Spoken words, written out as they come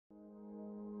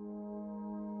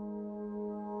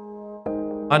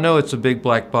I know it's a big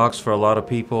black box for a lot of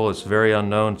people. It's very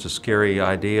unknown. It's a scary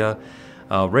idea.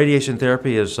 Radiation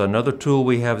therapy is another tool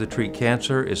we have to treat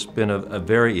cancer. It's been a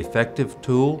very effective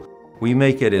tool. We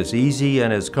make it as easy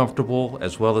and as comfortable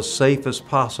as well as safe as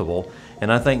possible.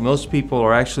 And I think most people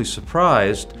are actually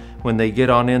surprised when they get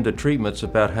on into treatments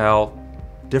about how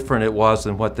different it was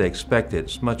than what they expected.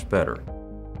 It's much better.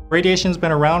 Radiation's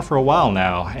been around for a while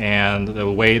now, and the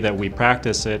way that we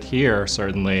practice it here,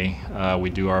 certainly, we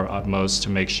do our utmost to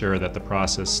make sure that the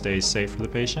process stays safe for the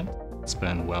patient. It's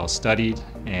been well studied,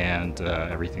 and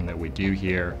everything that we do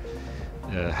here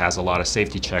has a lot of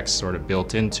safety checks sort of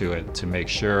built into it to make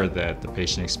sure that the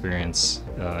patient experience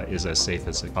is as safe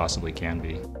as it possibly can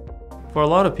be. For a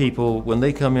lot of people, when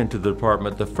they come into the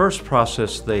department, the first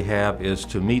process they have is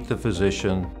to meet the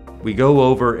physician. We go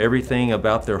over everything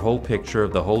about their whole picture,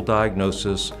 the whole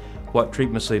diagnosis, what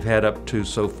treatments they've had up to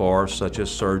so far, such as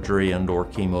surgery and/or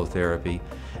chemotherapy.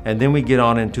 And then we get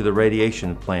on into the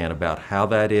radiation plan about how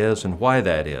that is and why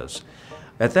that is.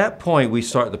 At that point, we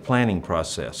start the planning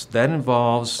process. That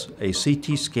involves a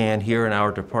CT scan here in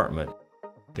our department.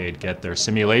 They'd get their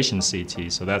simulation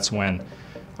CT, so that's when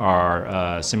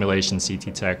our simulation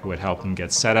CT tech would help them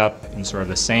get set up in sort of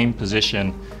the same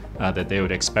position that they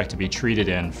would expect to be treated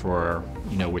in for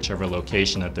whichever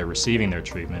location that they're receiving their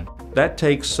treatment. That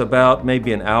takes about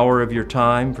maybe an hour of your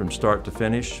time from start to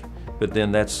finish, but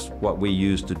then that's what we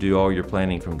use to do all your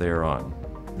planning from there on.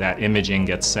 That imaging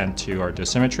gets sent to our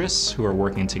dosimetrists who are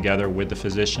working together with the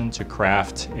physician to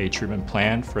craft a treatment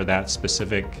plan for that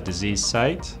specific disease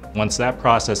site. Once that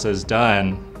process is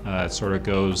done, it sort of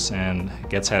goes and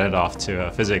gets headed off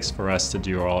to physics for us to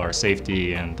do all our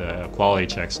safety and quality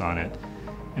checks on it.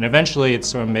 And eventually it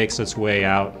sort of makes its way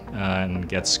out and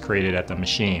gets created at the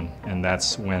machine, and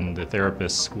that's when the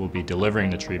therapists will be delivering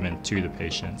the treatment to the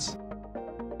patients.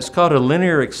 It's called a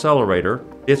linear accelerator.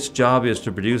 Its job is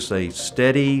to produce a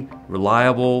steady,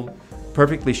 reliable,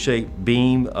 perfectly shaped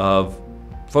beam of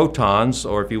photons,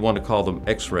 or if you want to call them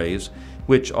X-rays,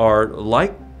 which are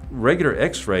like regular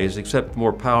X-rays except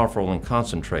more powerful and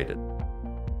concentrated.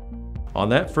 On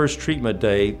that first treatment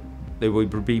day, they will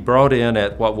be brought in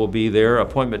at what will be their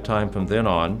appointment time from then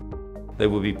on. They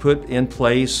will be put in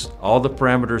place, all the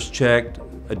parameters checked,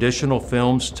 additional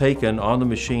films taken on the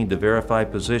machine to verify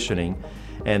positioning,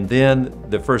 and then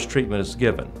the first treatment is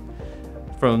given.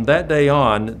 From that day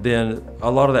on, then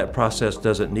a lot of that process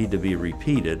doesn't need to be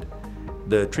repeated.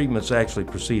 The treatments actually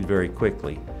proceed very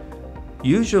quickly.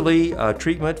 Usually,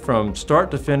 treatment from start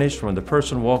to finish, from the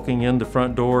person walking in the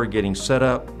front door, getting set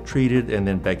up, treated, and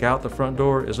then back out the front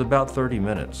door is about 30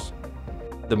 minutes.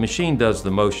 The machine does the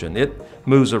motion. It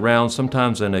moves around,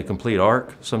 sometimes in a complete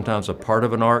arc, sometimes a part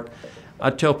of an arc.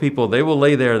 I tell people they will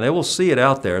lay there and they will see it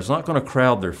out there. It's not going to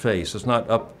crowd their face. It's not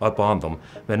up on them.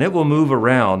 And it will move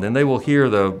around and they will hear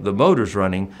the motors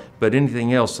running, but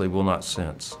anything else they will not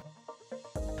sense.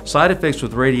 Side effects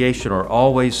with radiation are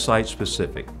always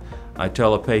site-specific. I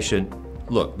tell a patient,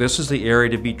 look, this is the area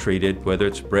to be treated, whether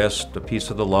it's breast, a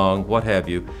piece of the lung, what have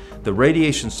you. The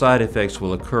radiation side effects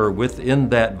will occur within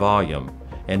that volume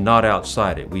and not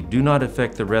outside it. We do not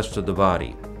affect the rest of the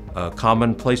body. A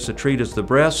common place to treat is the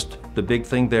breast. The big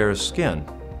thing there is skin.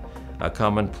 A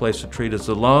common place to treat is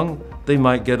the lung. They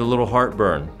might get a little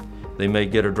heartburn. They may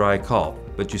get a dry cough.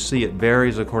 But you see, it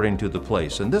varies according to the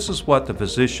place. And this is what the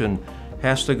physician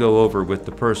has to go over with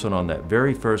the person on that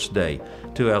very first day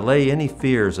to allay any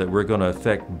fears that we're going to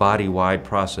affect body-wide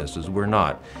processes. We're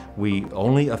not. We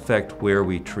only affect where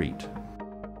we treat.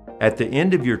 At the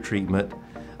end of your treatment,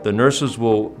 the nurses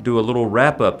will do a little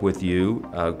wrap-up with you,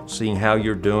 seeing how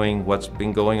you're doing, what's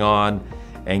been going on,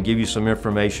 and give you some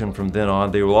information from then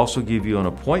on. They will also give you an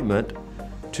appointment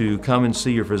to come and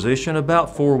see your physician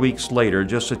about 4 weeks later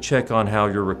just to check on how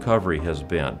your recovery has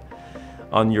been.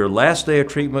 On your last day of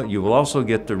treatment, you will also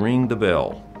get to ring the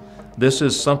bell. This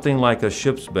is something like a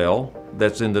ship's bell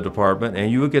that's in the department, and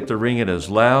you will get to ring it as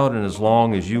loud and as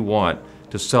long as you want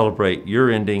to celebrate your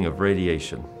ending of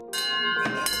radiation.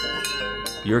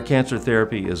 Your cancer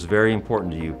therapy is very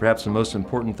important to you, perhaps the most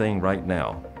important thing right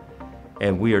now.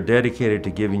 And we are dedicated to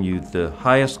giving you the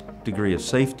highest degree of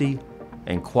safety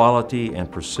and quality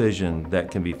and precision that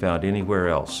can be found anywhere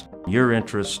else. Your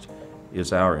interest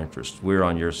is our interest. We're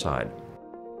on your side.